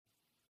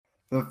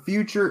The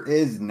future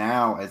is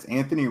now as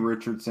Anthony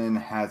Richardson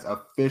has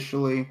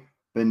officially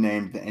been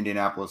named the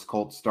Indianapolis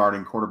Colts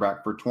starting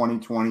quarterback for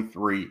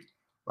 2023.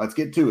 Let's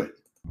get to it.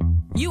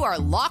 You are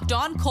Locked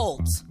On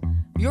Colts,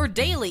 your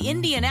daily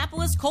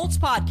Indianapolis Colts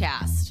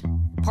podcast.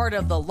 Part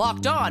of the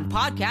Locked On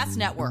Podcast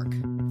Network,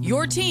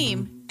 your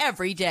team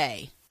every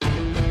day.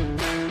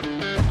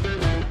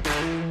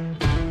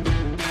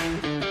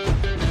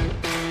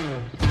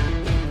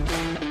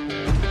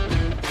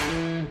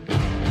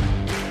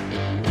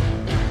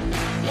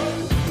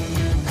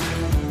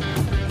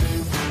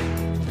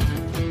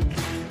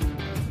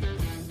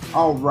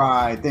 All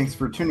right. Thanks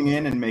for tuning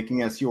in and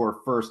making us your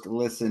first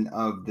listen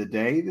of the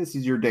day. This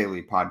is your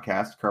daily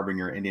podcast covering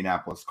your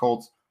Indianapolis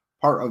Colts,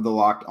 part of the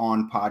Locked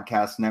On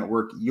Podcast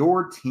Network,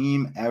 your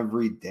team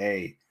every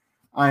day.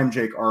 I am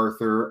Jake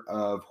Arthur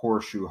of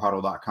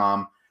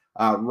horseshoehuddle.com.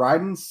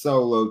 Riding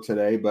solo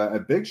today, but a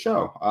big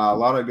show. A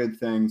lot of good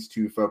things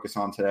to focus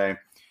on today.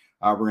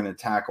 We're going to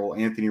tackle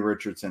Anthony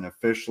Richardson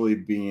officially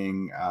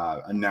being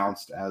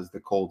announced as the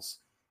Colts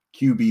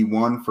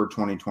QB1 for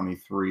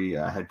 2023.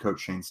 Head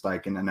coach Shane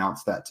Steichen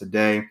announced that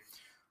today.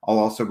 I'll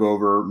also go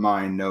over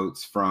my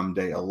notes from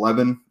day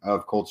 11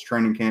 of Colts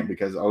training camp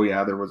because,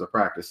 there was a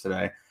practice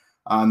today.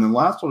 And then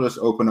last, we'll just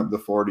open up the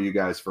floor to you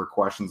guys for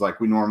questions like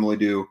we normally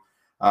do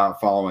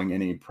following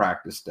any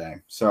practice day.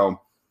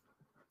 So,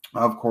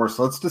 of course,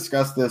 let's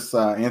discuss this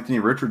Anthony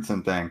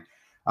Richardson thing.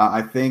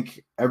 I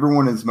think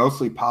everyone is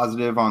mostly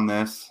positive on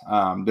this.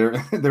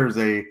 There's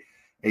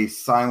a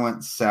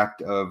silent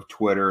sect of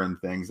Twitter and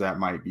things that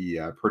might be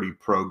pretty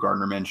pro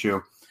Gardner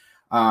Minshew.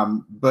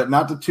 But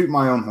not to toot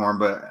my own horn,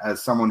 but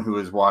as someone who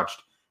has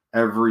watched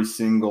every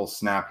single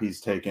snap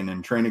he's taken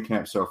in training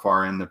camp so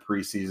far in the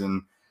preseason,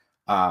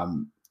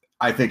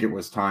 I think it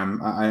was time.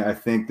 I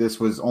think this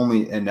was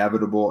only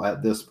inevitable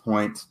at this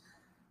point.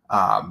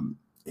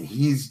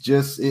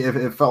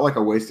 It felt like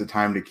a waste of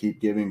time to keep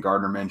giving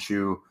Gardner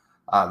Minshew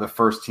the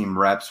first team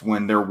reps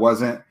when there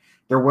wasn't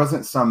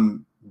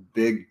some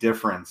big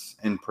difference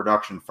in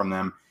production from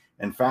them.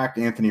 In fact,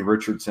 Anthony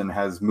Richardson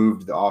has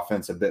moved the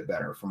offense a bit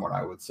better from what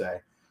I would say.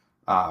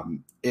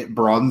 It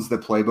broadens the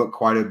playbook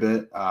quite a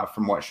bit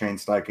from what Shane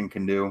Steichen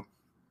can do.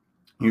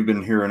 You've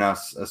been hearing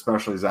us,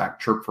 especially Zach,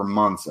 chirp for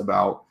months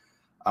about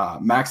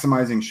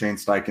maximizing Shane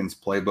Steichen's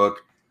playbook.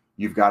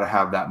 You've got to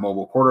have that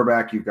mobile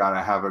quarterback. You've got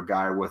to have a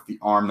guy with the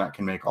arm that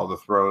can make all the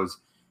throws.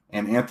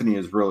 And Anthony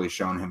has really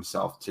shown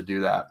himself to do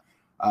that.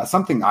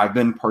 Something I've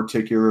been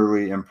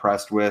particularly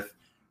impressed with,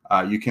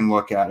 you can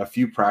look at a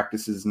few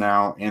practices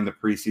now in the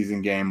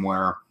preseason game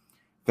where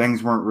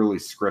things weren't really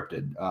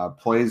scripted.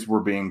 Plays were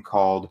being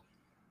called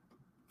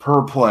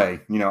per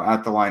play,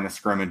 at the line of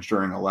scrimmage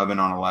during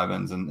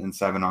 11-on-11s and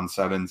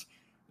 7-on-7s.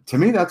 To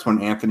me, that's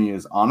when Anthony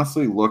has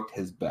honestly looked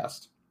his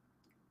best.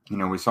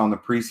 We saw in the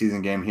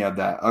preseason game, he had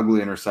that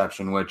ugly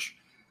interception, which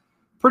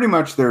pretty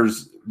much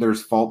there's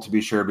fault to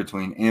be shared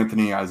between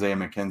Anthony, Isaiah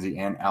McKenzie,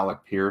 and Alec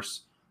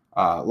Pierce.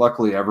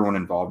 Luckily, everyone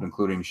involved,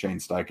 including Shane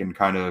Steichen,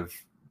 kind of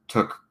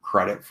took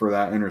credit for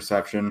that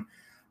interception.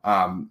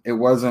 It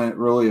wasn't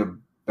really a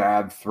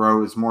bad throw.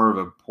 It was more of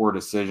a poor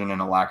decision and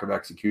a lack of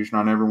execution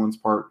on everyone's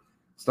part.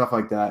 Stuff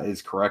like that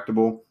is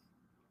correctable.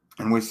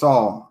 And we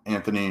saw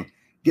Anthony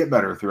get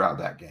better throughout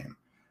that game.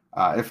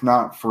 If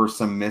not for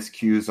some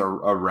miscues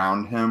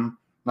around him,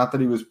 not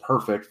that he was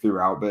perfect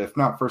throughout, but if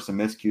not for some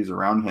miscues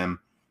around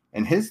him,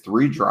 in his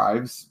 3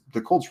 drives,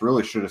 the Colts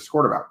really should have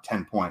scored about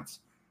 10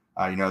 points.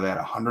 They had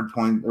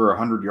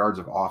 100 yards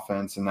of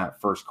offense in that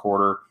first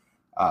quarter.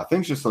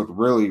 Things just looked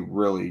really,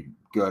 really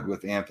good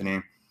with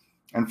Anthony.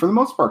 And for the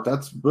most part,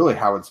 that's really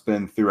how it's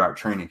been throughout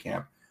training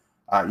camp.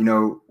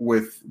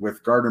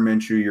 With Gardner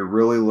Minshew, you're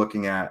really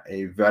looking at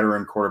a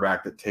veteran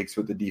quarterback that takes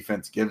what the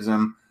defense gives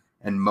him.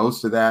 And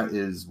most of that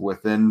is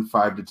within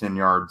 5 to 10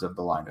 yards of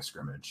the line of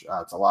scrimmage.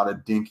 It's a lot of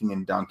dinking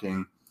and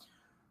dunking,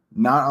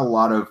 not a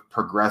lot of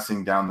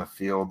progressing down the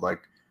field.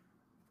 Like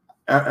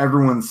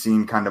everyone's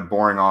seen kind of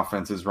boring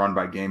offenses run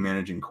by game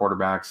managing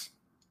quarterbacks.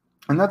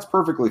 And that's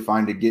perfectly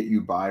fine to get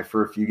you by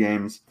for a few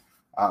games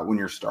when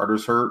your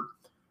starter's hurt.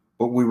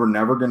 But we were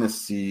never going to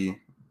see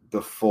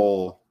the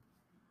full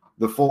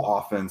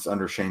offense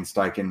under Shane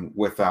Steichen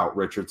without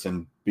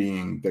Richardson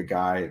being the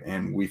guy.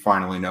 And we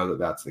finally know that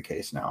that's the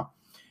case now.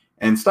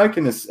 And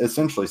Steichen has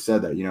essentially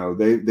said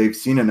that, they've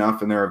seen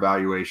enough in their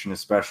evaluation,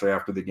 especially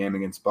after the game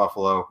against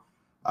Buffalo.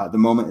 The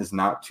moment is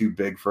not too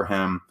big for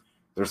him.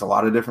 There's a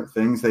lot of different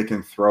things they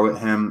can throw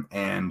at him.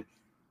 And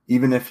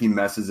even if he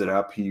messes it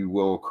up, he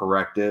will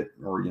correct it,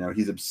 or,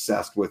 he's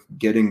obsessed with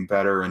getting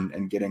better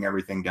and getting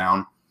everything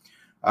down.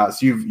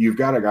 So you've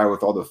got a guy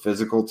with all the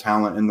physical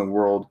talent in the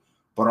world,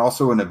 but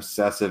also an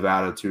obsessive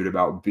attitude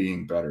about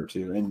being better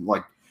too. And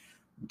like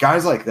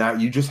guys like that,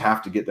 you just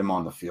have to get them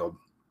on the field.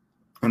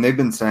 And they've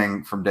been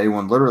saying from day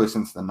one, literally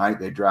since the night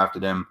they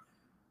drafted him,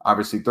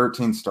 obviously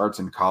 13 starts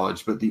in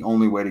college, but the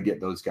only way to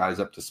get those guys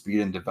up to speed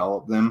and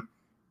develop them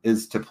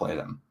is to play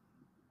them.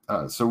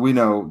 So we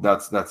know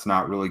that's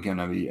not really going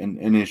to be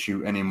an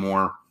issue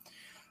anymore.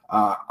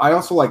 I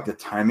also like the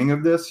timing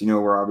of this.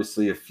 We're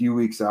obviously a few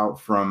weeks out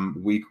from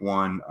week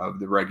 1 of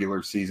the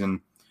regular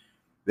season.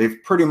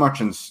 they've pretty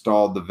much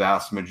installed the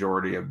vast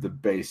majority of the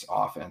base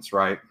offense,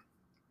 right?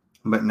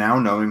 But now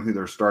knowing who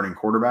their starting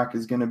quarterback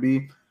is going to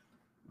be,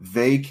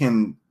 they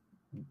can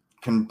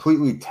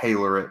completely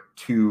tailor it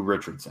to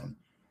Richardson.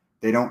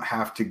 They don't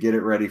have to get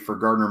it ready for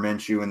Gardner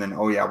Minshew and then,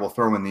 oh yeah, we'll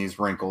throw in these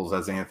wrinkles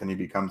as Anthony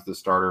becomes the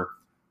starter.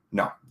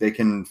 No, they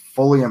can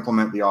fully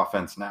implement the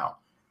offense now.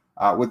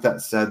 With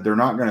that said, they're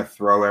not going to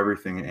throw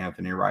everything at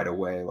Anthony right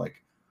away. Like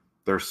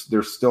they're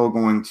still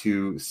going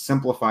to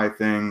simplify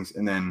things,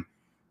 and then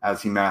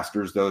as he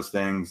masters those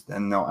things,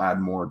 then they'll add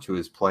more to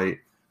his plate.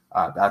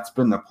 That's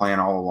been the plan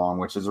all along,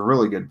 which is a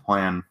really good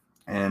plan.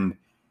 And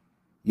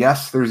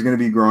yes, there's going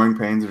to be growing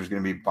pains. There's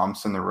going to be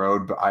bumps in the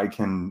road, but I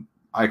can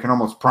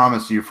almost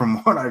promise you from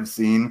what I've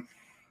seen,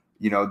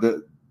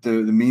 the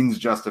means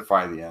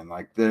justify the end.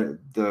 Like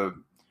the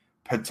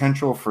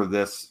potential for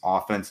this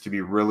offense to be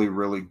really,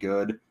 really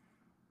good,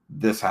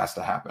 this has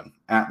to happen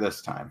at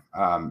this time.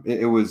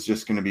 It was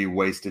just going to be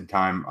wasted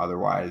time.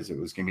 Otherwise, it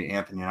was going to be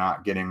Anthony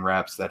not getting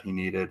reps that he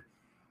needed.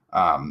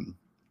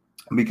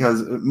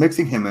 Because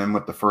mixing him in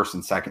with the first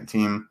and second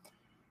team,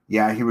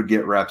 yeah, he would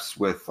get reps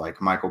with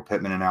like Michael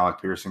Pittman and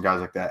Alec Pearson,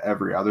 guys like that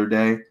every other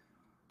day.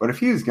 But if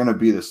he's going to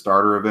be the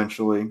starter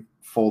eventually,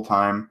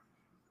 full-time,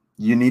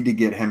 you need to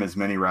get him as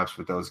many reps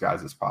with those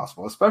guys as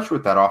possible, especially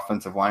with that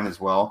offensive line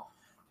as well,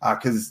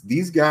 because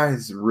these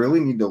guys really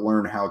need to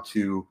learn how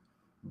to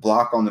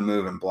block on the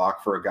move and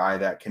block for a guy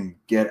that can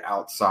get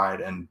outside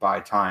and buy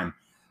time.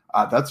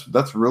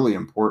 That's really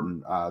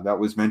important. That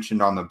was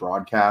mentioned on the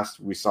broadcast.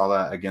 We saw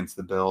that against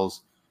the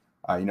Bills,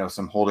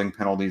 some holding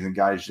penalties and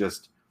guys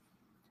just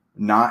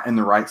not in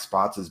the right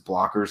spots as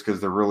blockers because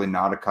they're really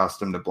not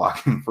accustomed to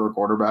blocking for a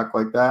quarterback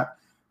like that.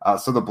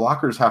 So the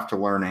blockers have to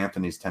learn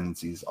Anthony's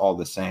tendencies all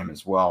the same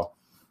as well.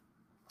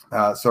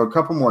 So a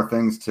couple more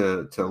things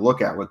to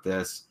look at with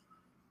this.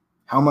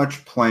 How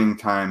much playing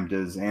time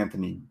does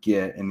Anthony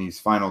get in these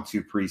final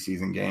two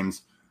preseason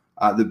games?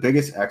 The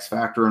biggest X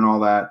factor in all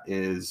that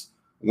is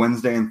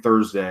Wednesday and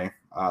Thursday,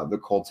 the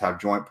Colts have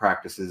joint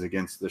practices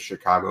against the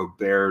Chicago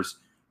Bears,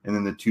 and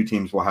then the two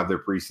teams will have their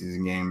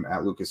preseason game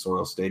at Lucas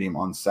Oil Stadium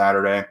on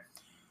Saturday.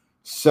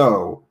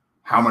 So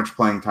how much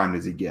playing time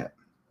does he get?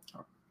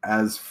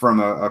 As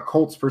from a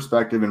Colts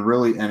perspective and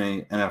really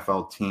any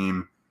NFL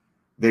team,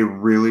 they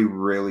really,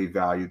 really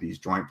value these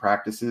joint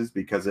practices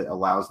because it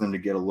allows them to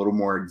get a little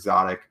more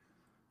exotic.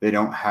 They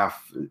don't have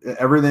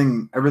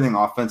everything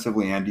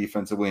offensively and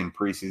defensively in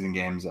preseason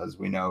games, as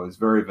we know, is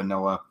very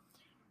vanilla.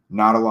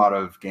 Not a lot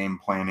of game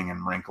planning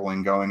and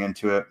wrinkling going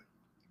into it,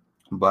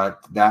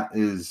 but that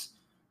is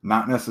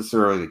not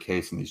necessarily the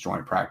case in these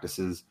joint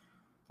practices.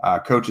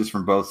 Coaches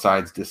from both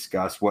sides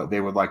discuss what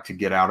they would like to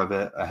get out of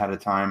it ahead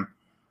of time.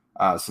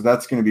 So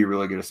that's going to be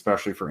really good,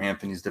 especially for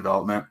Anthony's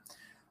development.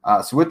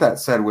 So with that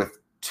said, with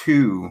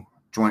two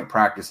joint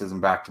practices and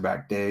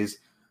back-to-back days,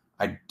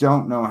 I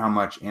don't know how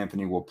much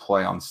Anthony will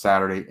play on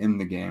Saturday in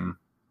the game.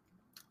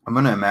 I'm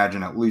going to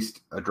imagine at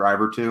least a drive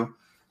or two.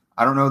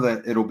 I don't know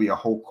that it'll be a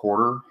whole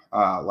quarter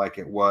like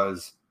it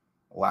was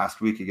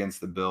last week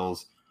against the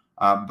Bills,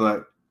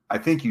 but I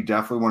think you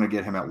definitely want to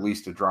get him at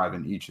least a drive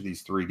in each of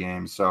these three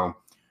games. So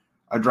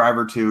a drive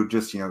or two,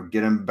 just,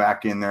 get him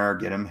back in there,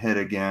 get him hit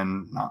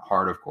again, not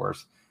hard, of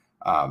course.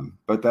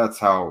 But that's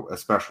how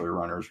especially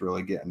runners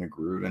really get in the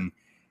groove. And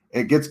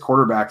it gets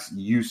quarterbacks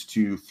used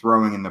to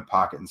throwing in the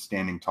pocket and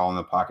standing tall in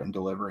the pocket and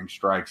delivering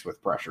strikes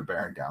with pressure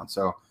bearing down.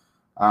 So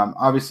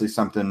obviously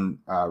something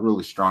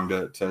really strong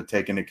to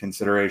take into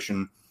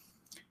consideration.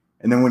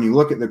 And then when you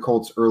look at the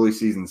Colts' early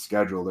season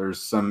schedule,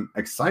 there's some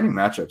exciting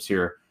matchups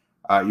here.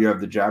 You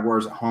have the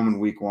Jaguars at home in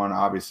week 1.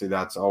 Obviously,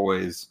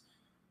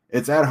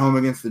 it's at home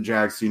against the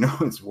Jags, so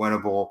it's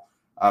winnable.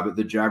 But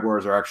the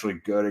Jaguars are actually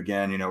good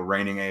again,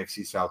 reigning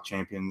AFC South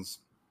champions.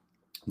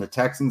 The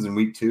Texans in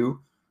week 2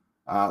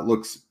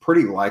 looks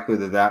pretty likely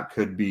that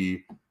could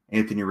be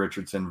Anthony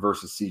Richardson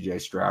versus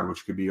CJ Stroud,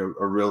 which could be a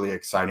really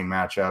exciting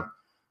matchup,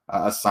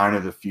 a sign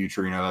of the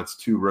future. That's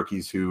two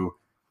rookies who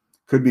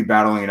could be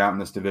battling it out in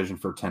this division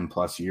for 10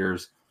 plus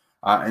years.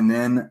 And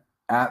then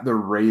at the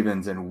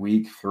Ravens in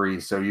week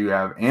 3. So you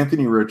have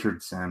Anthony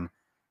Richardson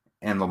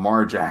and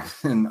Lamar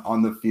Jackson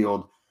on the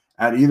field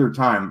at either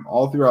time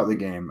all throughout the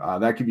game.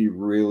 That could be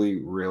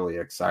really, really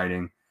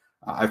exciting.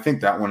 I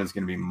think that one is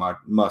going to be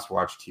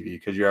must-watch TV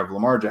because you have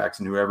Lamar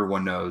Jackson, who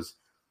everyone knows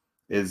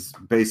is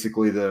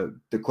basically the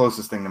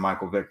closest thing to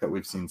Michael Vick that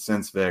we've seen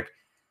since Vick.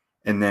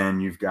 And then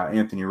you've got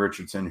Anthony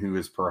Richardson, who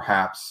is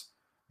perhaps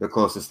the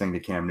closest thing to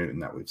Cam Newton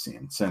that we've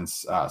seen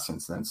since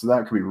then. So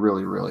that could be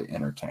really, really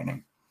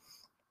entertaining.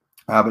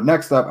 But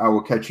next up, I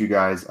will catch you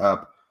guys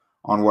up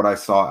on what I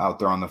saw out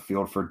there on the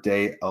field for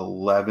day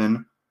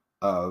 11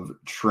 of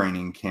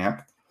training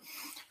camp.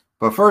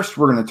 But first,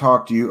 we're going to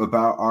talk to you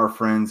about our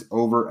friends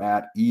over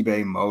at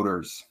eBay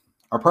Motors.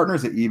 Our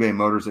partners at eBay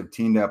Motors have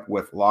teamed up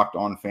with Locked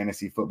On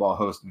Fantasy Football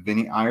host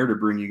Vinny Iyer to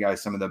bring you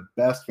guys some of the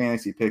best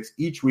fantasy picks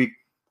each week,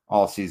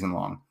 all season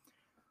long.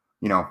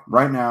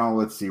 Right now,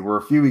 let's see, we're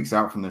a few weeks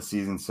out from the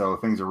season, so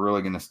things are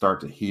really going to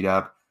start to heat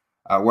up.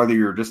 Whether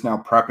you're just now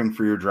prepping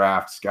for your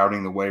draft,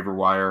 scouting the waiver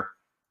wire,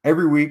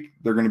 Every week,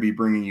 they're going to be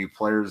bringing you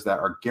players that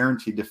are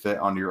guaranteed to fit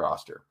onto your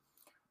roster.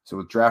 So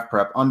with draft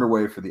prep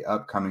underway for the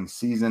upcoming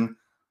season,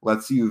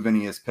 let's see who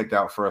Vinny has picked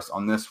out for us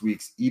on this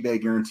week's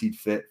eBay Guaranteed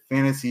Fit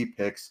Fantasy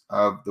Picks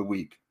of the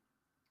Week.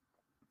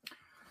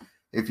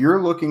 If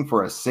you're looking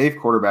for a safe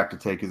quarterback to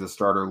take as a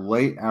starter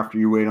late after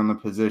you wait on the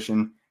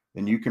position,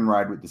 then you can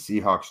ride with the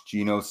Seahawks'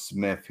 Geno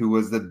Smith, who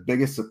was the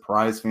biggest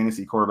surprise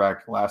fantasy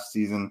quarterback last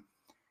season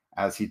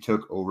as he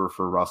took over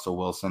for Russell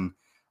Wilson.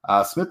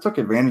 Smith took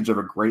advantage of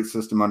a great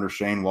system under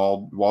Shane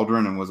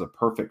Waldron and was a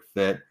perfect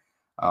fit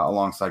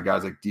alongside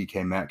guys like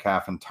DK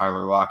Metcalf and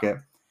Tyler Lockett.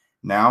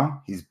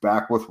 Now he's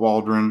back with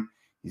Waldron,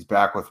 he's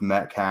back with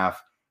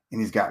Metcalf, and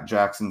he's got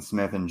Jackson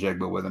Smith and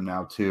Jigba with him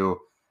now too.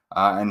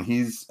 And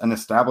he's an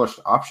established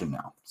option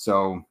now.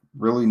 So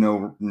really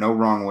no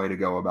wrong way to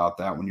go about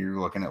that when you're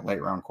looking at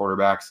late round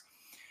quarterbacks.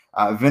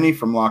 Vinny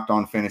from Locked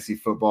On Fantasy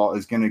Football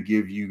is going to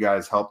give you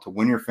guys help to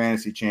win your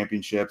fantasy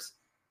championships.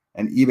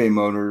 And eBay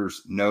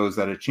Motors knows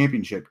that a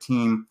championship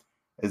team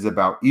is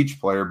about each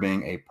player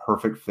being a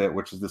perfect fit,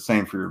 which is the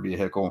same for your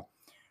vehicle.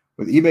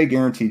 With eBay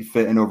Guaranteed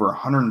Fit and over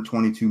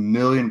 122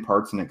 million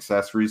parts and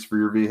accessories for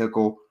your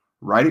vehicle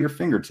right at your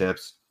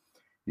fingertips,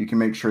 you can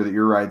make sure that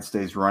your ride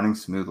stays running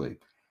smoothly.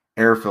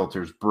 Air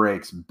filters,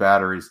 brakes,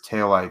 batteries,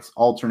 taillights,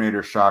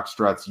 alternator, shock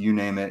struts, you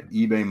name it,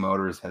 eBay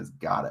Motors has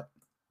got it.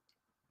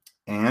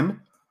 And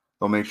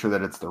they'll make sure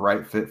that it's the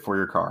right fit for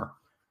your car.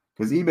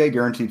 Because eBay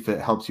Guaranteed Fit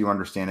helps you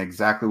understand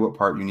exactly what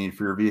part you need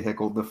for your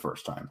vehicle the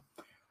first time.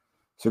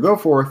 So go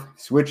forth,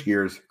 switch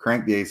gears,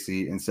 crank the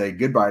AC, and say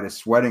goodbye to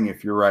sweating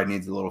if your ride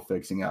needs a little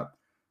fixing up.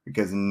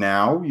 Because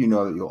now you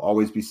know that you'll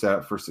always be set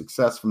up for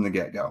success from the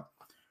get-go.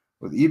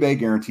 With eBay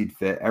Guaranteed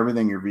Fit,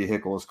 everything your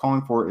vehicle is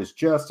calling for is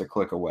just a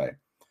click away.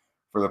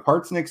 For the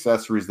parts and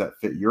accessories that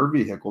fit your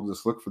vehicle,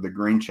 just look for the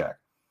green check.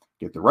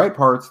 Get the right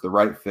parts, the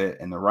right fit,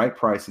 and the right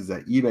prices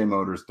at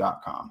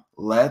ebaymotors.com.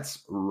 Let's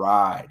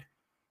ride.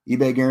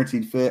 eBay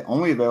Guaranteed Fit,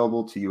 only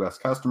available to U.S.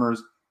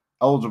 customers.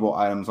 Eligible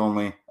items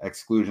only.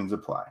 Exclusions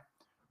apply.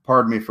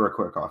 Pardon me for a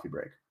quick coffee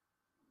break.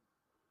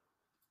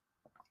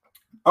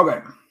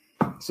 Okay,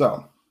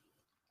 so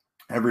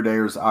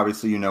everydayers,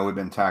 obviously, we've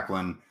been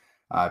tackling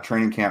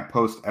training camp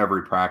post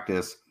every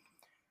practice.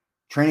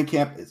 Training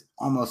camp is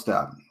almost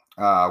up.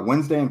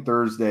 Wednesday and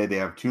Thursday, they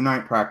have 2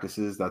 night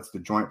practices. That's the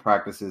joint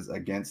practices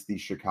against the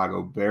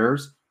Chicago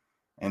Bears.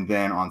 And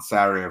then on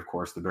Saturday, of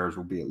course, the Bears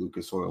will be at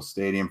Lucas Oil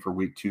Stadium for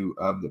week 2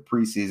 of the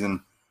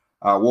preseason.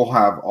 We'll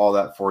have all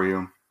that for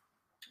you.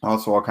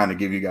 Also, I'll kind of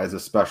give you guys a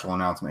special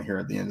announcement here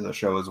at the end of the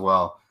show as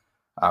well,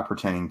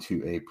 pertaining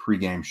to a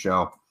pregame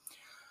show.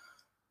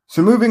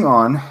 So moving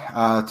on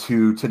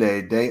to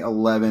today, day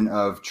 11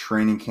 of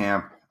training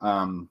camp.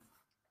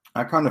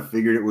 I kind of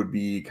figured it would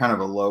be kind of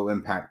a low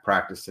impact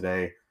practice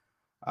today.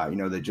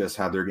 They just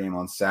had their game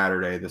on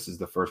Saturday. This is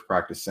the first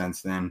practice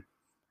since then.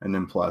 And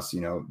then plus,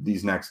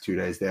 these next 2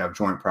 days, they have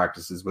joint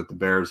practices with the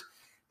Bears.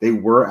 They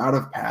were out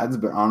of pads,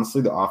 but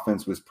honestly, the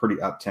offense was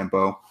pretty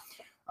up-tempo.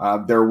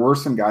 There were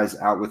some guys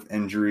out with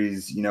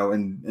injuries.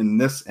 In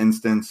this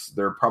instance,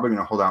 they're probably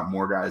going to hold out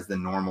more guys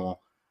than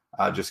normal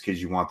just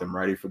because you want them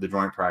ready for the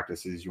joint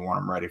practices. You want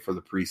them ready for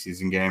the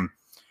preseason game.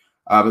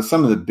 But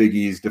some of the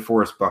biggies,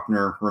 DeForest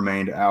Buckner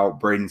remained out.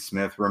 Braden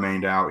Smith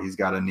remained out. He's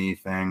got a knee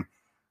thing.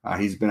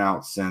 He's been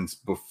out since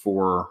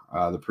before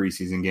the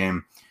preseason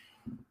game.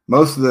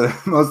 Most of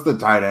the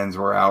tight ends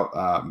were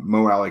out.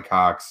 Mo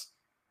Alley-Cox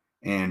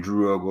and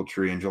Drew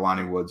Ogletree and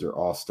Jelani Woods are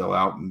all still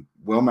out.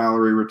 Will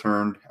Mallory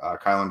returned.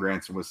 Kylan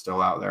Granson was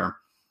still out there.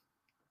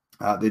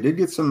 They did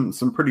get some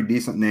pretty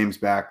decent names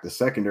back. The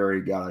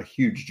secondary got a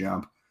huge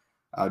jump.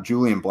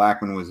 Julian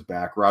Blackman was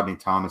back. Rodney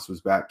Thomas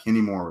was back.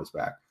 Kenny Moore was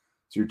back.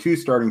 So your 2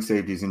 starting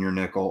safeties and your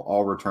nickel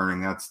all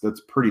returning.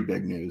 That's pretty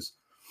big news.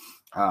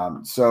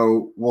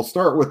 So we'll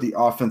start with the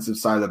offensive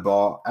side of the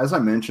ball. As I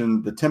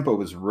mentioned, the tempo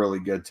was really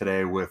good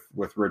today with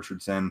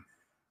Richardson.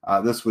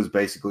 This was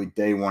basically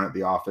day 1 at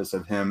the office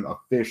of him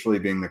officially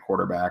being the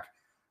quarterback,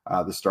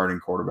 the starting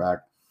quarterback.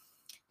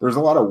 There's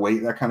a lot of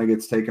weight that kind of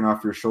gets taken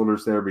off your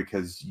shoulders there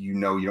because you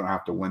don't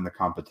have to win the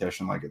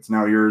competition. Like, it's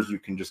now yours. You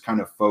can just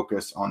kind of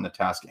focus on the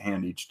task at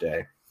hand each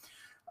day.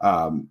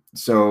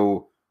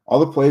 So all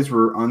the plays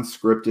were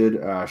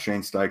unscripted.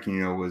 Shane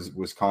Steichen,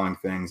 was calling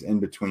things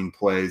in between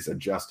plays,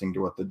 adjusting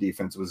to what the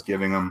defense was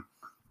giving them.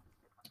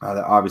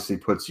 That obviously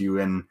puts you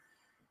in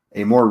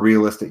a more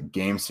realistic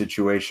game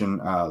situation,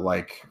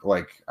 like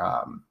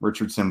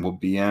Richardson will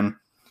be in.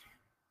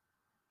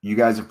 You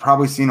guys have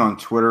probably seen on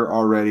Twitter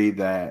already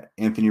that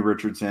Anthony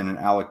Richardson and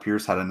Alec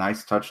Pierce had a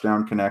nice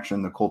touchdown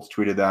connection. The Colts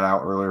tweeted that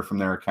out earlier from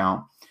their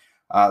account.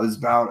 It was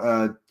about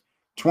a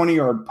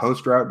 20-yard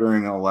post route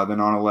during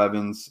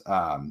 11-on-11s.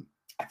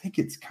 I think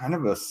it's kind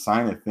of a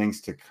sign of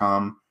things to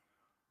come.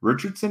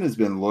 Richardson has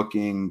been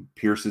looking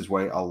Pierce's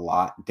way a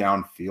lot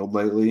downfield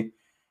lately,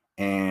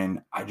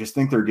 and I just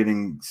think they're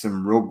getting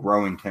some real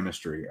growing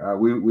chemistry.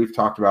 We've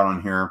talked about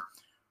on here,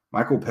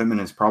 Michael Pittman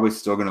is probably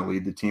still going to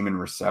lead the team in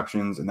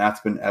receptions, and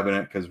that's been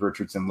evident because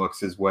Richardson looks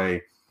his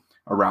way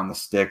around the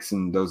sticks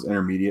and those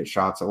intermediate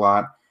shots a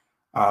lot.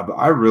 But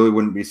I really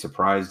wouldn't be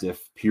surprised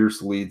if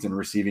Pierce leads in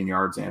receiving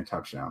yards and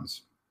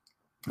touchdowns.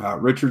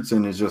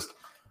 Richardson is just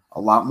a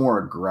lot more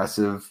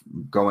aggressive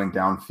going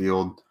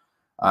downfield.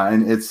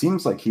 And it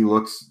seems like he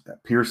looks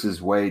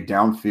Pierce's way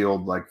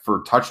downfield, like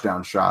for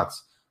touchdown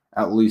shots,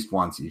 at least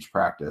once each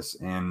practice.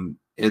 And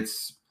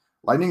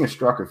lightning has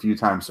struck a few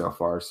times so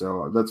far.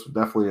 So that's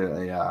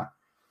definitely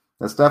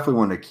that's definitely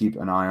one to keep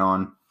an eye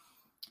on.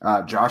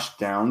 Josh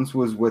Downs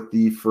was with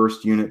the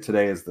first unit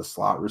today as the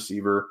slot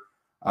receiver.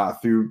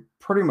 Through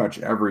pretty much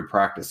every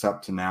practice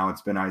up to now,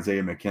 it's been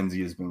Isaiah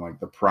McKenzie has been like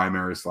the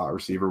primary slot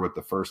receiver with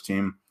the first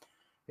team.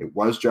 It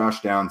was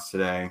Josh Downs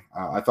today.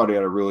 I thought he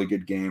had a really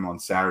good game on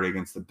Saturday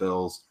against the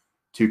Bills.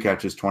 2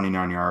 catches,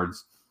 29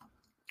 yards.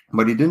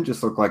 But he didn't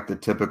just look like the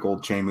typical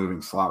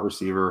chain-moving slot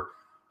receiver.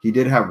 He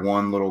did have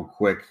one little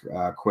quick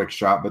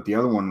shot, but the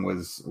other one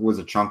was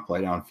a chunk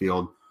play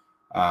downfield.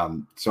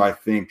 So I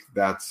think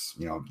that's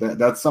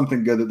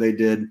something good that they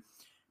did.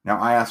 Now,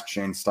 I asked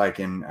Shane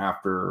Steichen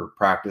after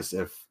practice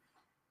if,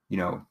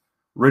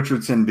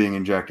 Richardson being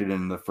injected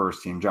in the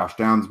first team, Josh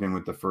Downs being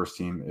with the first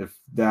team, if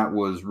that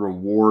was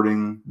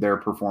rewarding their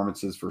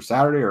performances for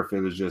Saturday or if it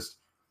was just,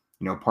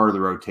 part of the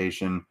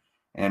rotation.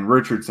 And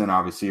Richardson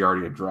obviously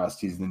already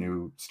addressed he's the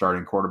new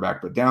starting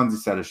quarterback, but Downs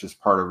has said it's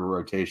just part of a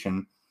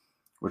rotation,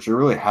 which there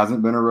really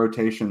hasn't been a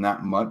rotation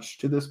that much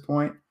to this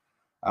point.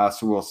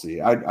 So we'll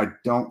see. I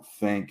don't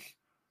think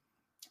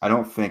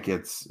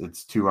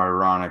it's too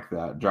ironic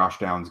that Josh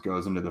Downs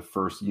goes into the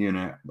first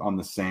unit on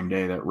the same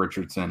day that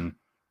Richardson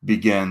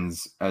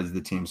begins as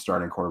the team's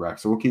starting quarterback.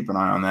 So we'll keep an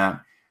eye on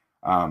that.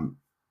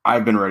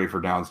 I've been ready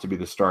for Downs to be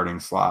the starting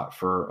slot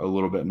for a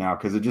little bit now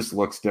because it just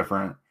looks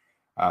different.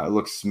 It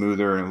looks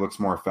smoother and it looks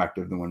more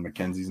effective than when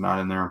McKenzie's not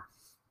in there.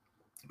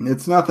 And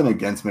it's nothing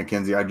against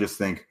McKenzie. I just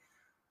think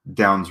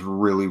Downs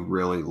really,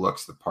 really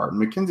looks the part. And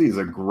McKenzie is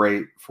a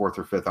great 4th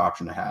or 5th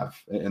option to have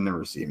in the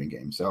receiving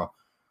game. So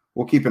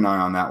we'll keep an eye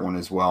on that one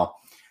as well.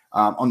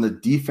 On the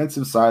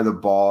defensive side of the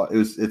ball,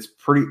 it's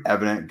pretty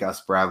evident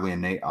Gus Bradley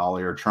and Nate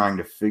Ollie are trying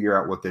to figure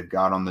out what they've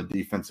got on the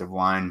defensive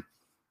line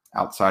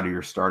outside of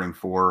your starting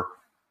 4.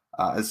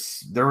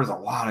 There was a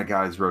lot of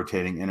guys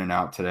rotating in and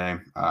out today.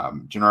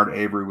 Jannard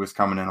Avery was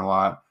coming in a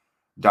lot.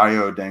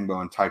 Dayo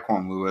Dangbo and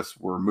Tyquan Lewis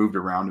were moved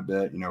around a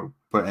bit,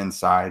 put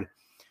inside.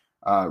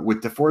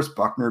 With DeForest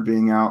Buckner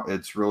being out,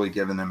 it's really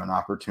given them an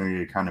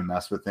opportunity to kind of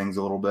mess with things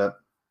a little bit.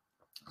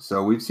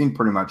 So we've seen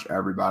pretty much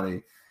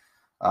everybody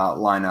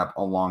line up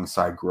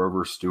alongside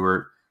Grover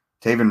Stewart.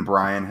 Taven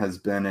Bryan has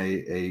been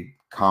a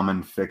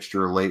common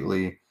fixture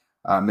lately.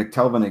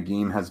 McTelvin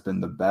Agim has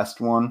been the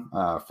best one.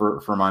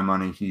 For my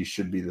money, he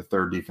should be the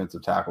 3rd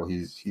defensive tackle.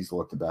 He's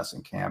looked the best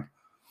in camp.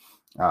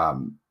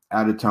 Adetome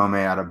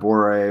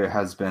Adebore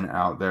has been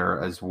out there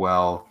as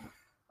well.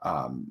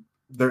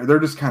 They're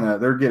just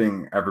they're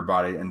getting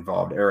everybody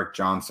involved. Eric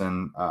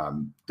Johnson.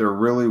 There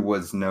really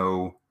was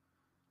no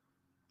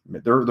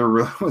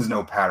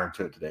pattern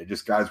to it today.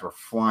 Just guys were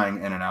flying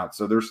in and out.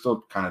 So they're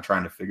still kind of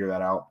trying to figure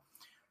that out.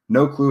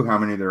 No clue how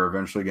many they're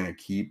eventually going to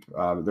keep.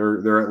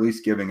 They're at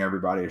least giving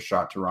everybody a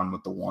shot to run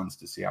with the ones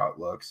to see how it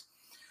looks.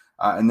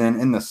 And then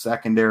in the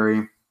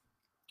secondary,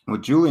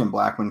 with Julian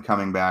Blackman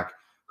coming back,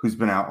 who's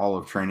been out all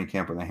of training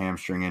camp with a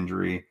hamstring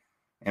injury,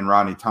 and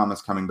Rodney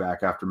Thomas coming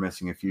back after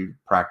missing a few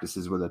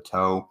practices with a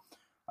toe,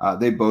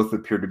 they both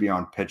appeared to be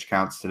on pitch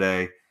counts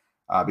today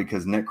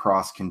because Nick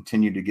Cross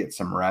continued to get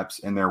some reps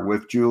in there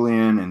with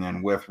Julian and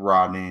then with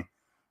Rodney,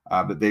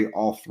 but they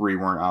all 3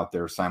 weren't out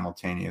there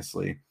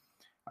simultaneously.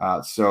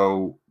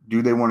 So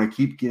do they want to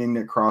keep getting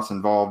Nick Cross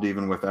involved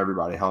even with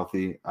everybody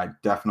healthy? I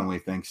definitely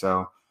think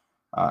so.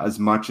 As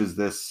much as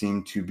this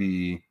seemed to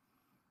be,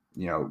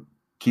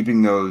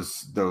 keeping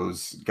those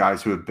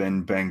guys who have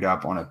been banged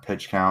up on a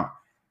pitch count,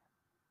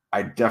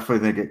 I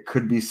definitely think it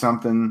could be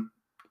something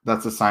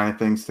that's a sign of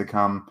things to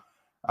come.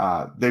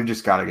 They've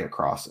just got to get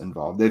Cross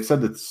involved. They've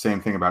said the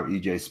same thing about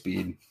EJ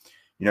Speed.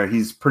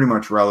 He's pretty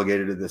much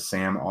relegated to the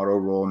Sam Auto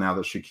role now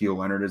that Shaquille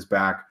Leonard is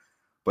back.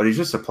 But he's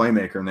just a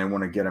playmaker, and they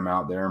want to get him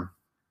out there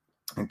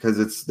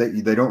because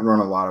they don't run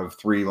a lot of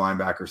 3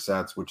 linebacker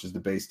sets, which is the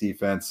base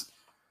defense.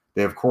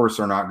 They, of course,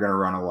 are not going to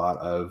run a lot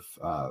of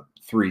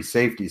 3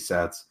 safety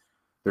sets.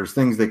 There's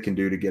things they can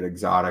do to get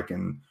exotic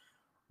and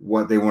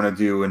what they want to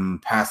do in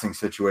passing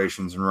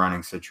situations and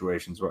running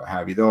situations, what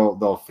have you.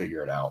 They'll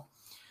figure it out.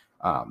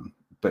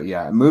 But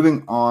yeah,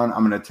 moving on,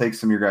 I'm going to take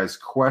some of your guys'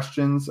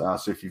 questions.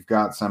 So if you've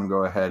got some,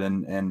 go ahead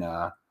and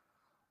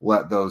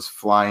let those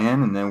fly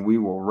in, and then we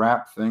will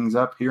wrap things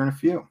up here in a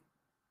few.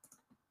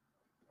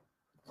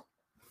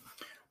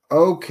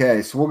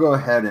 Okay, so we'll go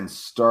ahead and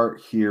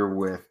start here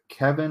with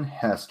Kevin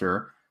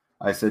Hester.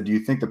 I said, do you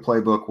think the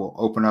playbook will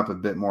open up a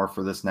bit more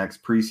for this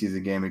next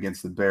preseason game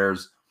against the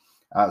Bears?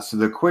 So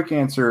the quick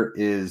answer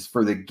is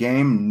for the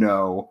game,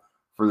 no.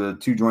 For the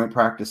 2 joint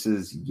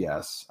practices,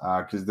 yes,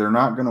 because they're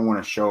not going to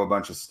want to show a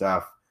bunch of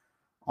stuff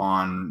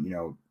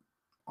on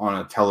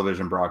a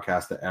television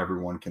broadcast that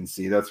everyone can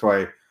see. That's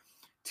why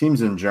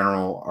teams in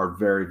general are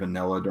very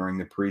vanilla during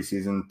the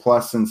preseason.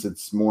 Plus, since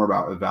it's more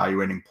about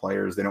evaluating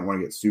players, they don't want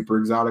to get super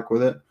exotic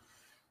with it.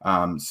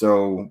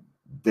 So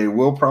They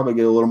will probably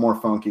get a little more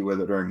funky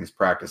with it during these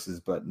practices,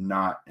 but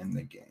not in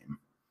the game.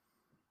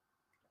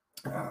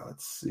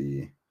 Let's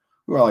see.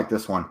 Ooh, I like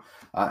this one.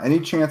 Any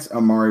chance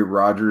Amari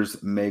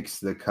Rodgers makes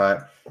the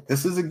cut?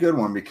 This is a good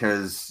one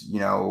because,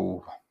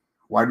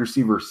 wide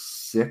receiver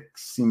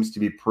 6 seems to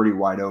be pretty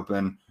wide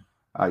open.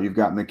 You've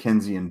got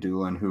McKenzie and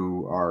Doolin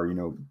who are,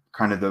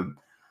 kind of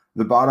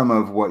the bottom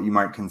of what you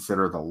might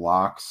consider the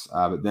locks.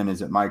 But then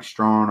is it Mike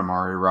Strachan,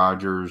 Amari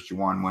Rodgers,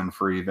 Juwan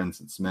Winfrey,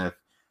 Vincent Smith,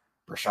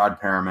 Rashad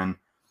Perriman?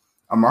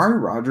 Amari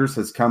Rodgers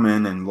has come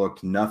in and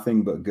looked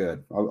nothing but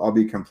good. I'll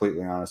be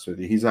completely honest with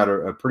you. He's had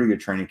a pretty good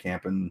training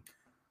camp in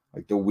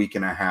like the week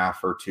and a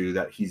half or two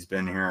that he's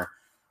been here.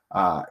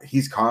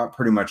 He's caught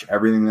pretty much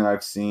everything that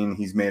I've seen.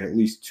 He's made at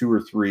least 2 or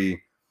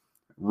 3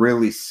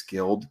 really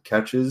skilled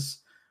catches.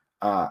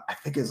 I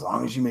think as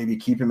long as you maybe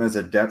keep him as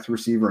a depth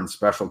receiver and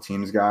special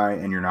teams guy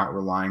and you're not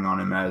relying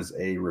on him as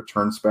a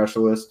return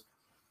specialist,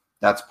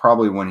 that's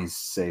probably when he's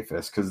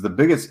safest, because the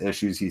biggest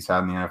issues he's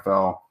had in the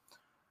NFL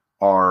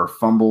are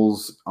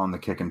fumbles on the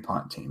kick and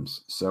punt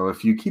teams. So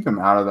if you keep him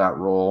out of that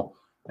role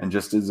and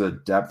just as a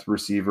depth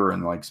receiver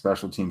and like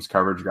special teams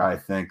coverage guy, I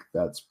think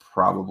that's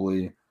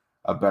probably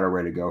a better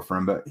way to go for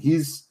him. But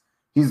he's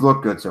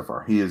looked good so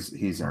far.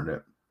 He's earned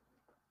it.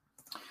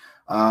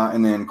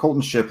 And then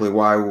Colton Shipley,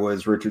 why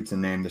was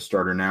Richardson named the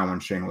starter now when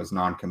Shane was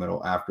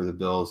non-committal after the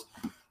Bills?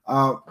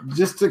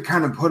 Just to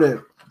kind of put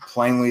it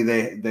plainly,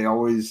 they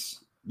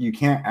always, you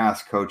can't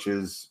ask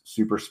coaches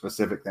super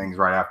specific things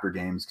right after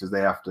games because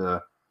they have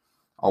to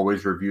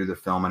always review the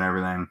film and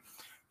everything.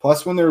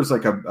 Plus, when there's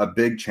like a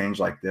big change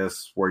like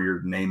this where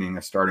you're naming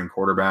a starting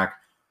quarterback,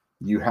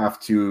 you have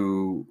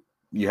to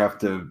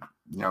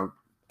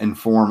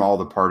inform all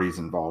the parties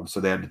involved. So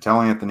they had to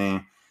tell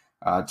Anthony,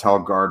 tell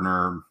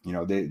Gardner,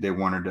 they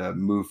wanted to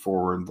move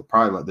forward. They'll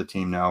probably let the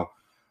team know.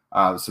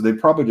 So they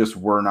probably just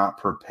were not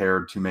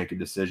prepared to make a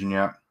decision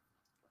yet.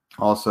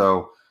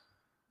 Also,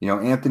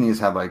 Anthony has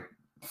had like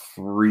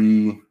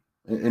 3,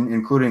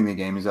 including the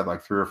game, he's had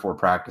like 3 or 4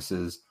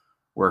 practices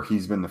where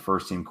he's been the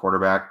first team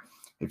quarterback.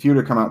 If he would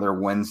have come out there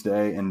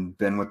Wednesday and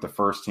been with the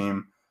first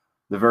team,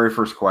 the very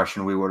first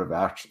question we would have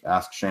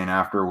asked Shane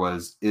after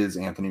was, is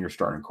Anthony your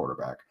starting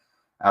quarterback?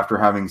 After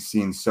having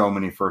seen so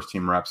many first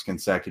team reps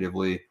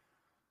consecutively,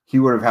 he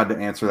would have had to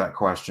answer that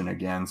question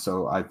again.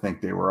 So I think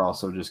they were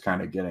also just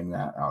kind of getting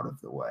that out of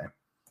the way.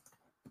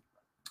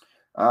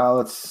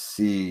 Let's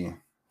see.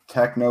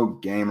 Techno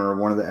Gamer,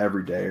 one of the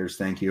everydayers,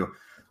 thank you.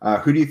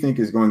 Who do you think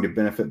is going to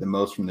benefit the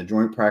most from the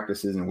joint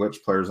practices, and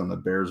which players on the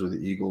Bears or the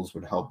Eagles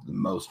would help the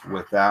most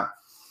with that?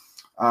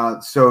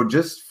 So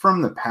just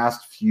from the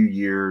past few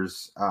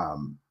years,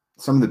 some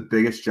of the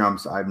biggest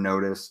jumps I've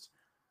noticed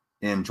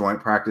in joint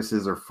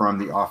practices are from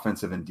the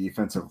offensive and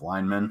defensive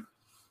linemen.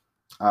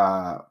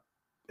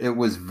 It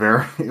was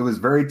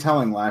very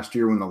telling last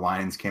year when the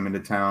Lions came into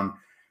town.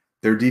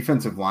 Their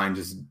defensive line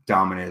just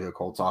dominated the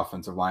Colts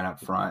offensive line up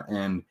front,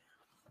 and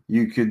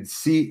you could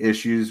see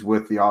issues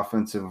with the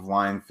offensive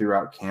line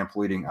throughout camp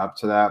leading up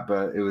to that,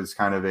 but it was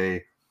kind of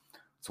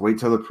let's wait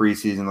till the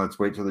preseason, let's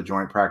wait till the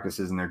joint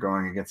practices, and they're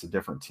going against a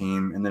different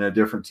team. And then a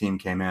different team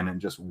came in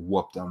and just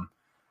whooped them.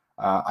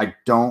 I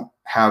don't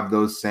have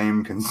those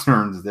same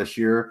concerns this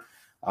year.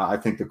 I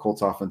think the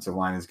Colts offensive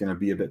line is going to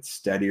be a bit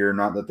steadier.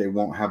 Not that they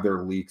won't have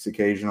their leaks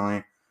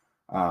occasionally,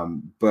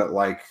 but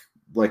like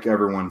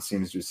everyone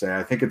seems to say,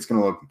 I think it's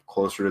going to look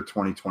closer to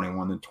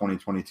 2021 than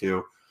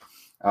 2022.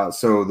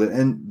 So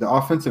the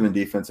offensive and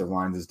defensive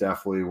lines is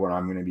definitely what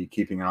I'm going to be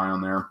keeping an eye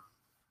on there.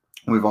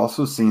 We've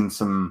also seen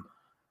some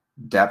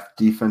depth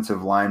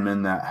defensive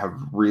linemen that have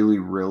really,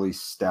 really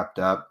stepped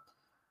up,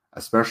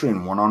 especially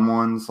in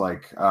one-on-ones.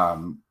 Like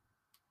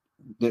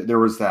there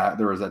was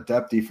that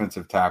depth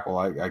defensive tackle.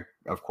 I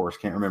of course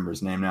can't remember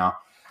his name now,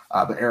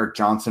 but Eric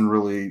Johnson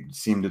really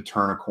seemed to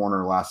turn a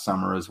corner last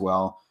summer as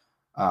well.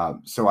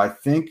 So I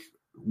think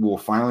we'll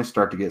finally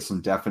start to get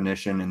some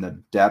definition in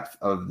the depth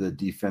of the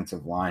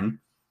defensive line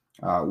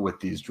with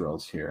these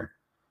drills here.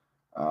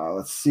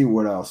 Let's see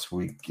what else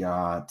we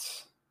got.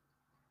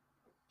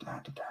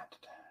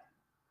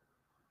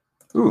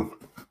 Ooh,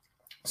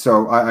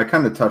 so I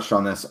kind of touched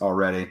on this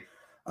already,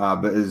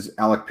 but is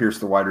Alec Pierce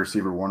the wide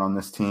receiver 1 on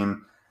this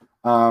team?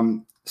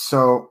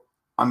 So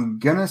I'm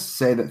going to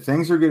say that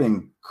things are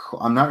getting –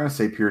 I'm not going to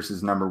say Pierce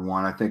is number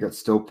 1. I think it's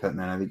still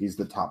Pittman. I think he's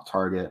the top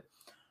target.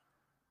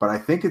 But I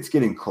think it's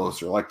getting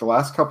closer. Like the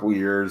last couple of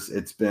years,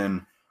 it's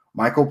been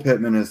Michael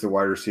Pittman is the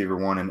wide receiver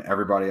 1 and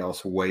everybody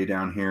else way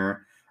down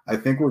here. I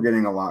think we're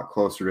getting a lot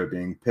closer to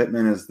being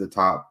Pittman is the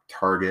top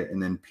target,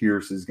 and then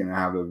Pierce is going to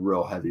have a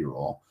real heavy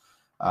role.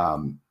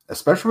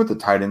 Especially with the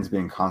tight ends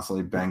being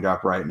constantly banged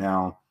up right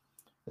now,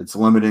 it's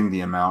limiting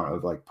the amount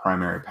of like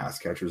primary pass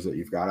catchers that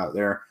you've got out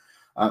there.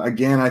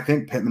 Again, I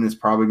think Pittman is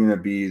probably going to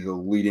be the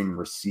leading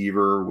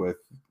receiver with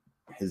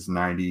his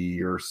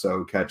 90 or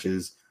so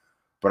catches,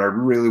 but I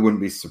really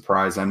wouldn't be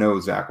surprised. I know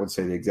Zach would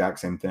say the exact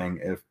same thing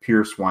if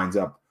Pierce winds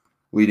up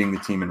leading the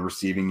team in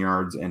receiving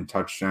yards and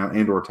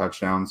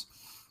touchdowns.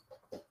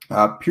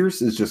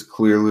 Pierce is just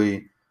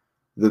clearly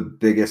the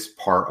biggest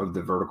part of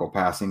the vertical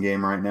passing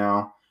game right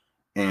now.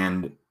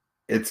 And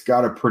it's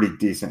got a pretty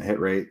decent hit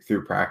rate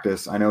through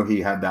practice. I know he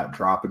had that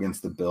drop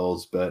against the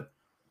Bills, but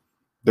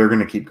they're going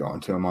to keep going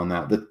to him on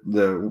that.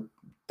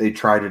 They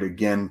tried it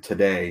again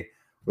today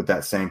with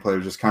that same play. It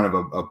was just kind of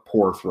a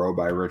poor throw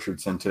by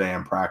Richardson today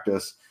in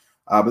practice.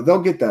 But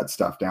they'll get that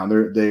stuff down.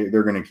 They're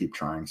going to keep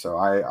trying. So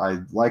I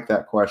like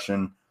that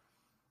question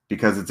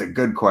because it's a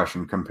good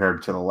question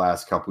compared to the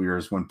last couple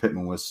years when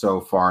Pittman was so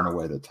far and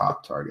away the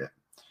top target.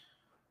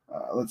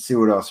 Let's see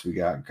what else we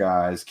got,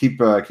 guys. Keep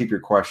your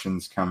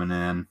questions coming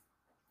in.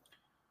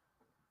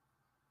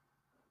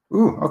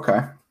 Ooh,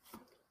 okay.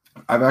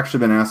 I've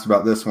actually been asked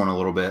about this one a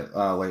little bit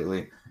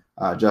lately.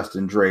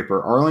 Justin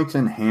Draper.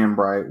 Arlington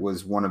Hambright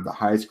was one of the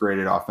highest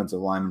graded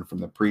offensive linemen from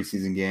the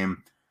preseason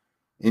game.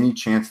 Any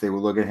chance they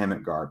would look at him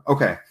at guard?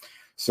 Okay.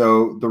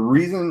 So the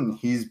reason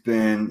he's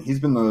been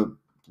the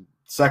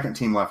second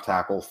team left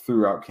tackle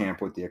throughout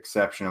camp with the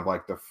exception of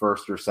like the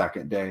first or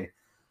second day.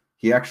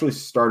 He actually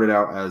started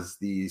out as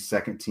the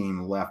second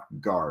team left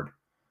guard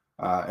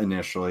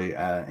initially,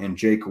 and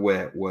Jake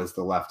Witt was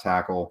the left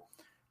tackle.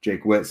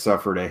 Jake Witt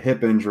suffered a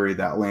hip injury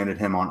that landed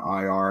him on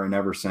IR, and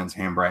ever since,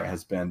 Hambright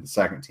has been the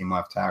second team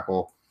left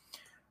tackle.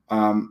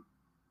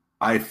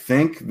 I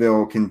think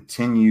they'll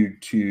continue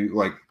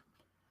to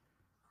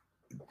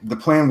the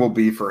plan will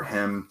be for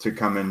him to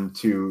come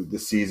into the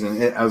season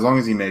as long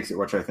as he makes it,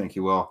 which I think he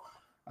will.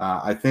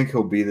 I think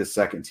he'll be the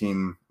second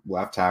team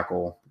left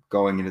tackle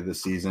going into the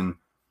season,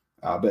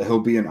 but he'll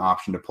be an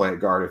option to play at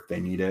guard if they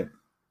need it.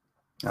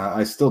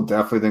 I still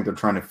definitely think they're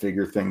trying to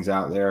figure things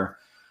out there.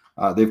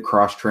 They've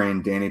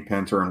cross-trained Danny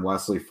Pinter and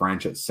Wesley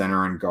French at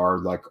center and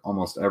guard like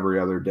almost every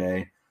other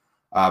day.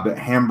 But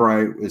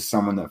Hambright is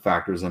someone that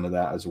factors into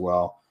that as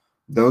well.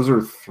 Those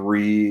are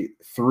three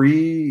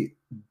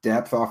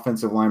depth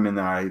offensive linemen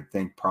that I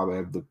think probably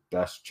have the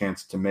best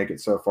chance to make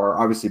it so far.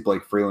 Obviously,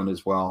 Blake Freeland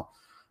as well.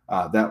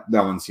 That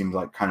one seems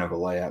like kind of a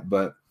layup.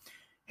 But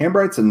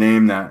Hambright's a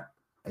name that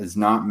is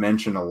not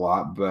mentioned a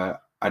lot,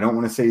 but I don't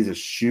want to say he's a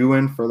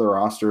shoo-in for the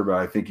roster, but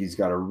I think he's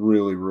got a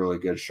really, really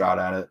good shot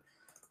at it.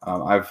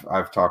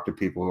 I've talked to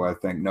people who I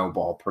think know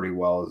ball pretty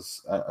well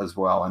as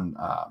well, and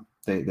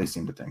they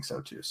seem to think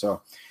so too.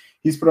 So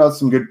he's put out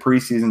some good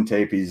preseason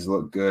tape. He's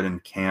looked good in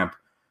camp.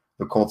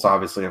 The Colts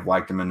obviously have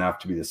liked him enough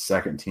to be the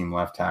second team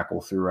left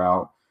tackle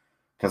throughout.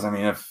 Because, I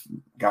mean, if,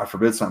 God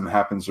forbid, something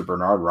happens to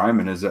Bernard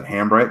Ryman, is it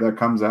Hambright that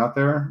comes out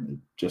there? It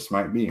just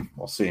might be.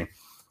 We'll see.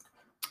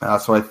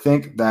 So I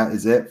think that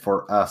is it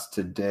for us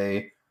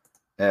today,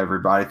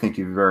 everybody. Thank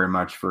you very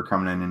much for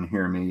coming in and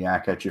hearing me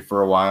yak at you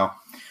for a while.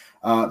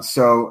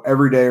 So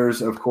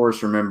everydayers, of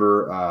course,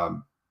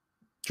 remember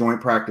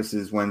joint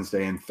practices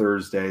Wednesday and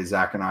Thursday.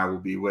 Zach and I will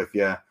be with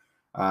you,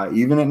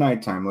 even at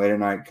nighttime, late at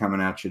night,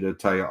 coming at you to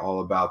tell you all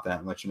about that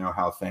and let you know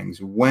how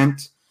things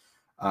went.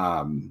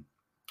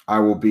 I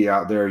will be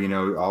out there.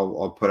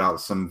 I'll put out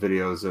some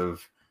videos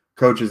of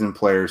coaches and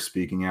players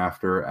speaking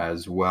after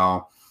as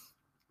well.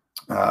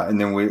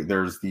 And then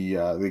there's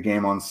the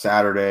game on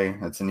Saturday.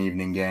 That's an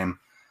evening game.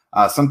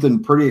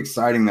 Something pretty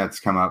exciting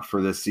that's come up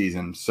for this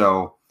season.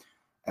 So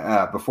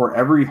before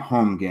every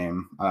home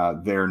game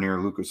there near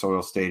Lucas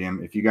Oil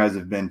Stadium, if you guys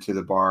have been to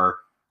the bar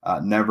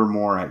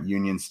Nevermore at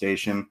Union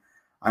Station,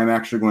 I'm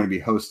actually going to be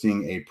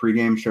hosting a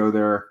pregame show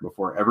there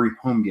before every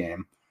home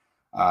game.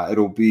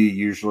 It'll be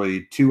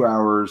usually 2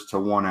 hours to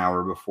 1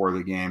 hour before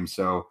the game.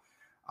 So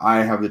I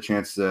have the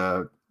chance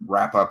to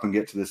wrap up and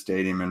get to the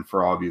stadium. And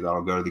for all of you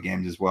that'll go to the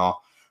games as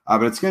well.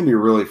 But it's going to be a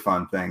really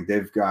fun thing.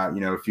 They've got,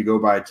 if you go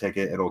buy a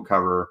ticket, it'll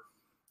cover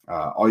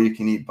all you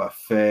can eat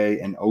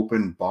buffet, an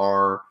open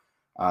bar.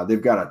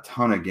 They've got a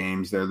ton of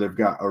games there. They've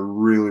got a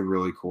really,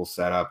 really cool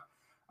setup.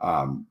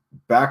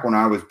 Back when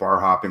I was bar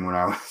hopping, when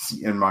I was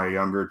in my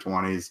younger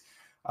 20s,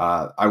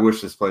 I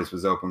wish this place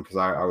was open because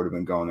I would have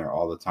been going there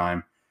all the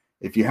time.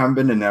 If you haven't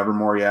been to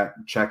Nevermore yet,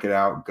 check it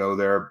out, go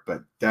there,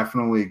 but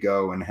definitely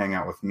go and hang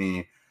out with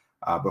me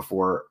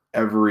before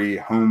every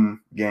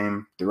home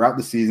game throughout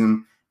the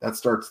season. That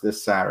starts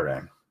this Saturday.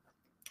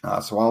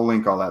 So I'll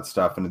link all that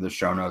stuff into the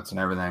show notes and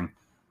everything.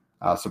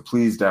 So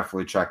please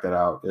definitely check that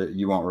out.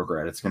 You won't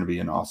regret it. It's going to be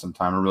an awesome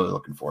time. I'm really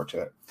looking forward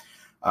to it.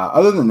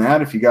 Other than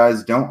that, if you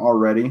guys don't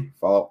already,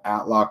 follow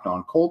at Locked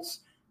On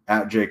Colts,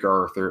 at Jake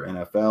Arthur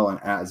NFL,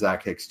 and at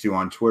Zach Hicks 2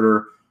 on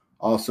Twitter.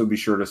 Also, be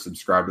sure to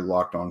subscribe to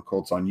Locked On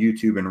Colts on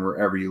YouTube and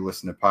wherever you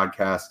listen to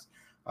podcasts.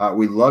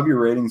 We love your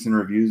ratings and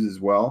reviews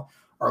as well.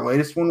 Our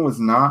latest one was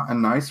not a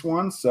nice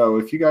one, so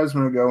if you guys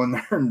want to go in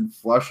there and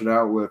flush it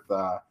out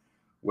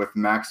with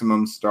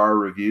maximum star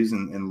reviews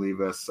and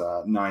leave us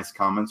nice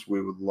comments,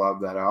 we would love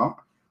that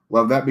out.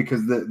 Love that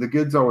because the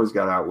good's always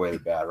got to outweigh the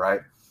bad, right?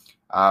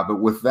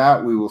 But with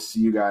that, we will see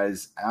you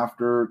guys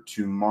after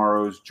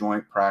tomorrow's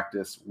joint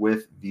practice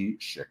with the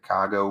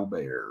Chicago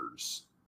Bears.